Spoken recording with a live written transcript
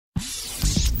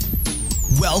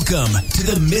Welcome to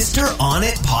the Mr. On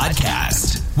It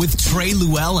podcast with Trey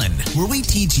Llewellyn, where we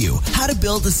teach you how to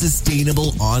build a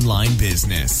sustainable online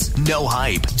business. No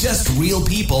hype, just real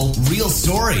people, real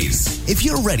stories. If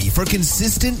you're ready for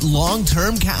consistent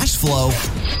long-term cash flow,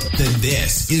 then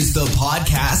this is the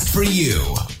podcast for you.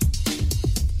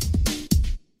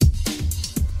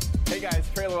 Hey guys,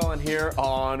 Trey Llewellyn here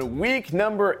on week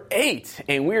number 8,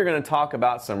 and we are going to talk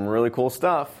about some really cool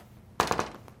stuff.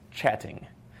 Chatting.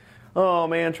 Oh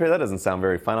man, Trey, that doesn't sound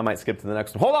very fun. I might skip to the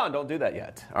next one. Hold on, don't do that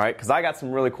yet. All right, because I got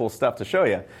some really cool stuff to show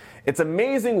you. It's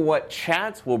amazing what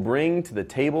chats will bring to the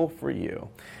table for you.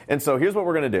 And so here's what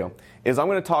we're going to do, is I'm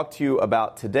going to talk to you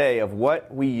about today of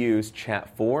what we use chat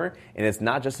for, and it's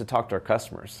not just to talk to our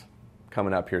customers,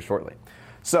 coming up here shortly.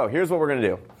 So here's what we're going to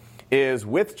do, is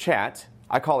with chat,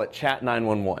 I call it Chat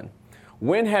 911.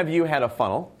 When have you had a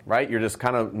funnel, right? You're just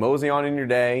kind of mosey on in your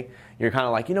day. You're kind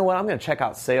of like, you know what, I'm going to check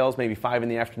out sales maybe 5 in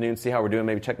the afternoon, see how we're doing,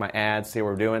 maybe check my ads, see how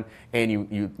we're doing. And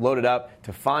you load it up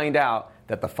to find out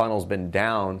that the funnel's been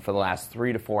down for the last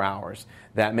 3 to 4 hours.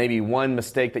 That maybe one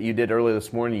mistake that you did earlier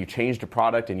this morning, you changed a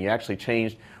product and you actually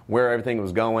changed where everything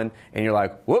was going. And you're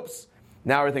like, whoops,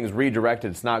 now everything's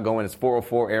redirected. It's not going, it's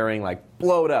 404 erroring, like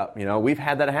blow it up. You know, we've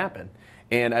had that happen.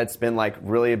 And it's been like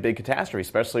really a big catastrophe,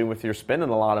 especially with you're spending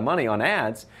a lot of money on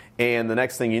ads, and the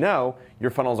next thing you know,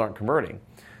 your funnels aren't converting.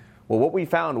 Well, what we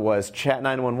found was Chat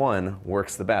 911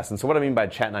 works the best. And so what I mean by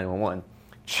Chat 911?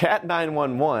 Chat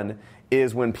 911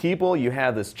 is when people, you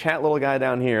have this chat little guy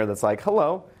down here that's like,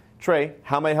 hello, Trey,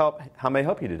 how may I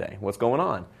help you today? What's going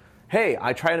on? Hey,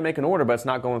 I tried to make an order, but it's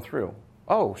not going through.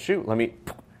 Oh, shoot,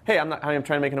 hey, I'm trying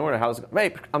to make an order. How's it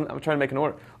going? Hey, I'm trying to make an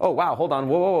order. Oh, wow, hold on.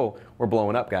 Whoa. We're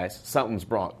blowing up, guys. Something's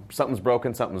wrong. Something's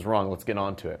broken. Something's wrong. Let's get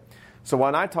on to it. So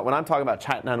when I'm talking about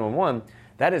Chat 911,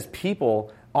 that is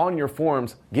people on your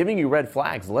forums giving you red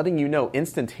flags, letting you know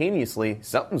instantaneously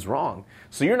something's wrong.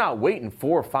 So you're not waiting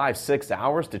 4, 5, 6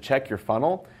 hours to check your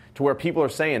funnel to where people are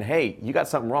saying, hey, you got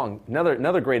something wrong.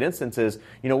 Another great instance is,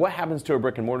 you know, what happens to a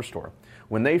brick and mortar store?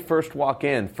 When they first walk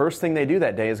in, first thing they do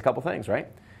that day is a couple things, right?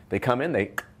 They come in,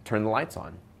 they turn the lights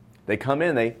on. They come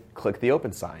in, they click the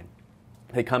open sign.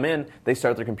 They come in, they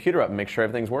start their computer up and make sure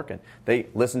everything's working. They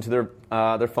listen to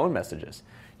their phone messages.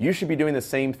 You should be doing the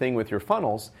same thing with your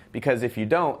funnels, because if you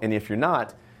don't, and if you're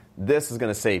not, this is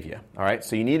going to save you. All right.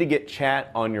 So you need to get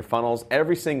chat on your funnels.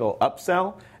 Every single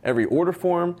upsell, every order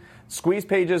form, squeeze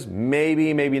pages,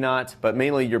 maybe not, but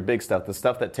mainly your big stuff, the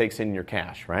stuff that takes in your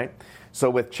cash. Right. So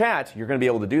with chat, you're going to be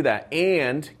able to do that.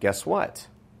 And guess what?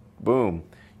 Boom.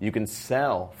 You can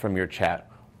sell from your chat.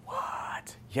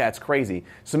 What? Yeah, it's crazy.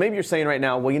 So maybe you're saying right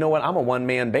now, well, you know what? I'm a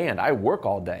one-man band. I work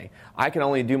all day. I can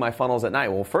only do my funnels at night.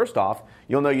 Well, first off,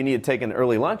 you'll know you need to take an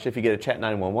early lunch if you get a Chat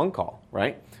 911 call,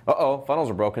 right? Funnels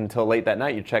are broken until late that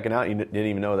night. You're checking out. You didn't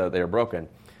even know that they were broken.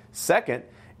 Second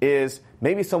is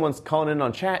maybe someone's calling in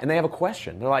on chat and they have a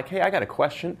question. They're like, hey, I got a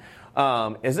question.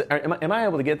 Am I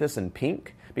able to get this in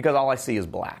pink? Because all I see is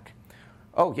black.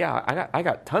 Oh yeah, I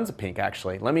got tons of pink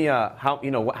actually. Let me how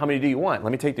many do you want?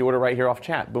 Let me take the order right here off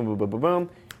chat. Boom, boom, boom, boom, boom.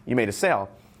 You made a sale.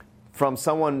 From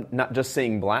someone not just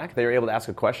seeing black, they were able to ask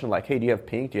a question like, "Hey, do you have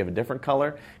pink? Do you have a different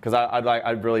color?" Because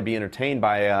I'd really be entertained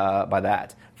by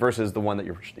that versus the one that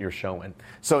you're showing.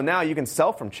 So now you can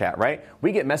sell from chat, right?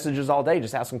 We get messages all day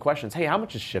just asking questions. Hey, how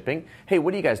much is shipping? Hey,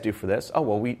 what do you guys do for this? Oh,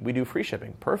 well, we do free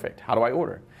shipping. Perfect. How do I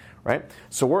order? Right?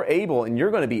 So we're able, and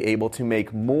you're going to be able to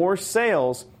make more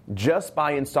sales just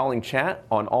by installing chat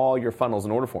on all your funnels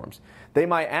and order forms. They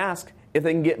might ask if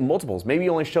they can get multiples. Maybe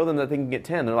you only show them that they can get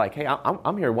 10. They're like, hey,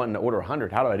 I'm here wanting to order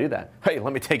 100. How do I do that? Hey,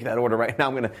 let me take that order right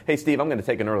now. Hey, Steve, I'm going to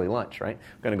take an early lunch, right?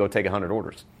 I'm going to go take 100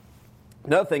 orders.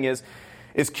 Another thing is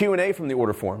Q&A from the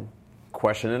order form,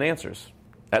 question and answers.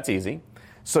 That's easy.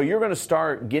 So you're going to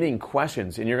start getting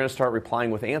questions and you're going to start replying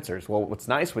with answers. Well, what's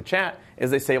nice with chat is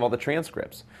they save all the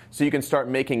transcripts. So you can start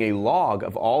making a log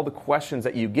of all the questions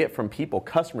that you get from people,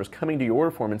 customers coming to your order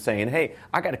form and saying, hey,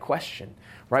 I got a question,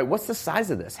 right? What's the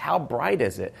size of this? How bright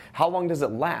is it? How long does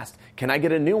it last? Can I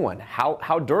get a new one?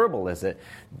 How durable is it?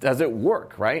 Does it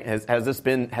work, right? Has this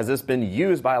been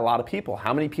used by a lot of people?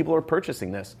 How many people are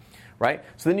purchasing this, right?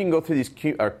 So then you can go through these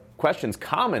questions,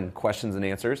 common questions and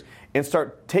answers, and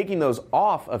start taking those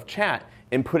off of chat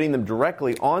and putting them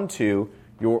directly onto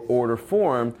your order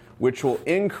form, which will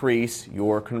increase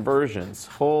your conversions.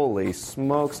 Holy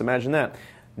smokes, imagine that.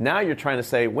 Now you're trying to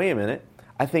say, wait a minute,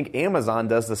 I think Amazon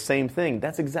does the same thing.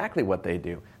 That's exactly what they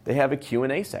do. They have a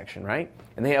Q&A section, right?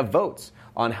 And they have votes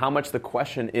on how much the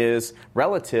question is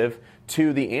relative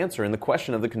to the answer and the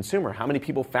question of the consumer. How many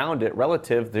people found it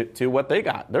relative to what they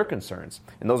got, their concerns.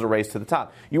 And those are raised to the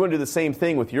top. You want to do the same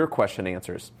thing with your question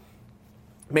answers.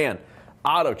 Man,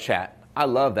 auto chat. I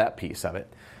love that piece of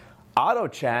it. Auto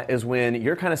chat is when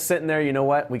you're kind of sitting there, you know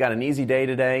what, we got an easy day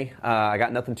today. I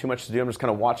got nothing too much to do. I'm just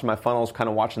kind of watching my funnels, kind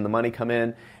of watching the money come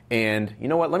in. And you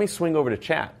know what, let me swing over to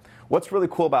chat. What's really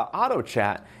cool about auto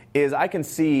chat is I can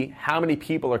see how many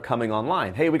people are coming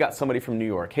online. Hey, we got somebody from New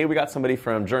York. Hey, we got somebody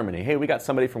from Germany. Hey, we got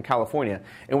somebody from California.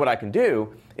 And what I can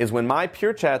do is when my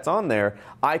Pure Chat's on there,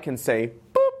 I can say,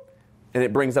 boop, and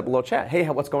it brings up a little chat. Hey,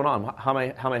 what's going on? How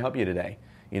may I help you today?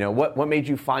 You know, what made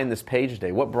you find this page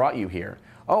today? What brought you here?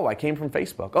 Oh, I came from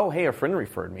Facebook. Oh, hey, a friend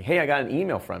referred me. Hey, I got an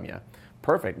email from you.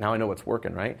 Perfect. Now I know what's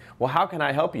working, right? Well, how can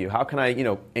I help you? How can I,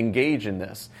 engage in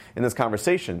this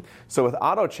conversation? So with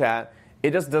auto chat,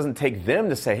 it just doesn't take them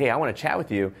to say, hey, I want to chat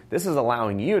with you. This is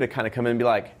allowing you to kind of come in and be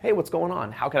like, hey, what's going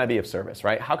on? How can I be of service,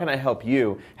 right? How can I help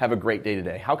you have a great day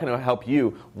today? How can I help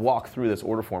you walk through this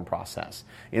order form process?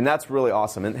 And that's really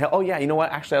awesome. And oh yeah, you know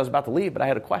what? Actually, I was about to leave, but I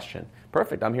had a question.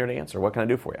 Perfect. I'm here to answer. What can I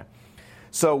do for you?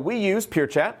 So we use Pure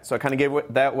Chat. So I kind of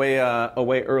gave that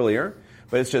away earlier,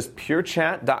 but it's just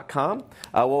purechat.com.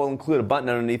 We'll include a button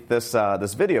underneath this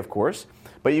video, of course,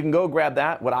 but you can go grab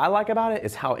that. What I like about it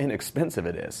is how inexpensive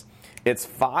it is. It's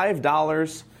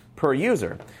 $5 per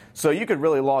user. So you could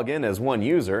really log in as one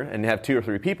user and have 2 or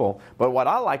 3 people. But what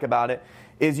I like about it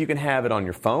is you can have it on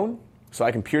your phone. So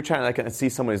I can Pure Chat and I can see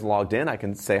somebody's logged in. I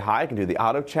can say hi. I can do the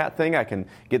auto chat thing. I can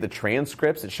get the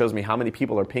transcripts. It shows me how many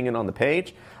people are pinging on the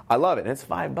page. I love it. And it's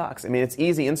 $5. I mean, it's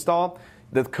easy install.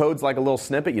 The code's like a little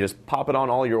snippet. You just pop it on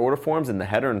all your order forms in the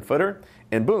header and footer,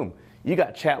 and boom. You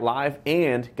got Chat Live,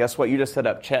 and guess what? You just set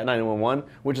up Chat 911,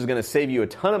 which is going to save you a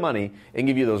ton of money and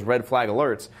give you those red flag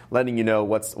alerts, letting you know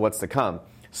what's to come.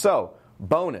 So,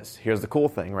 bonus. Here's the cool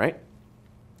thing, right?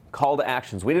 Call to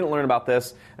actions. We didn't learn about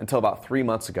this until about 3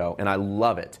 months ago, and I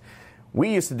love it.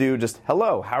 We used to do just,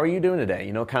 hello, how are you doing today?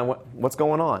 Kind of what's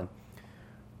going on?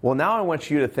 Well, now I want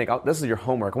you to think, this is your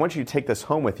homework. I want you to take this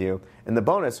home with you. And the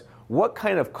bonus, what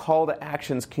kind of call to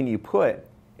actions can you put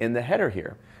in the header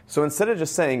here? So instead of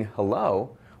just saying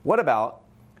hello, what about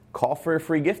call for a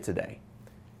free gift today?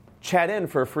 Chat in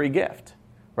for a free gift,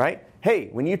 right? Hey,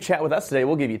 when you chat with us today,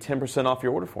 we'll give you 10% off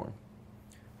your order form,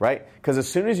 right? Because as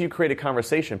soon as you create a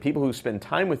conversation, people who spend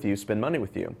time with you spend money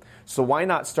with you. So why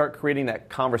not start creating that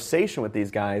conversation with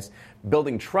these guys,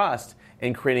 building trust,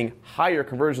 and creating higher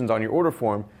conversions on your order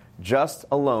form just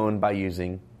alone by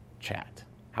using chat?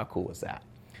 How cool is that?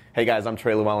 Hey guys, I'm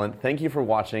Trey Llewellyn. Thank you for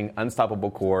watching Unstoppable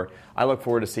Core. I look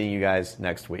forward to seeing you guys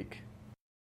next week.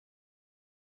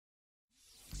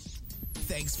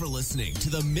 Thanks for listening to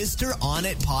the Mr. On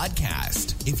It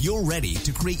podcast. If you're ready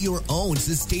to create your own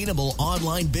sustainable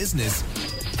online business,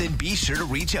 then be sure to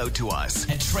reach out to us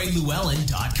at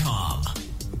TreyLlewellyn.com.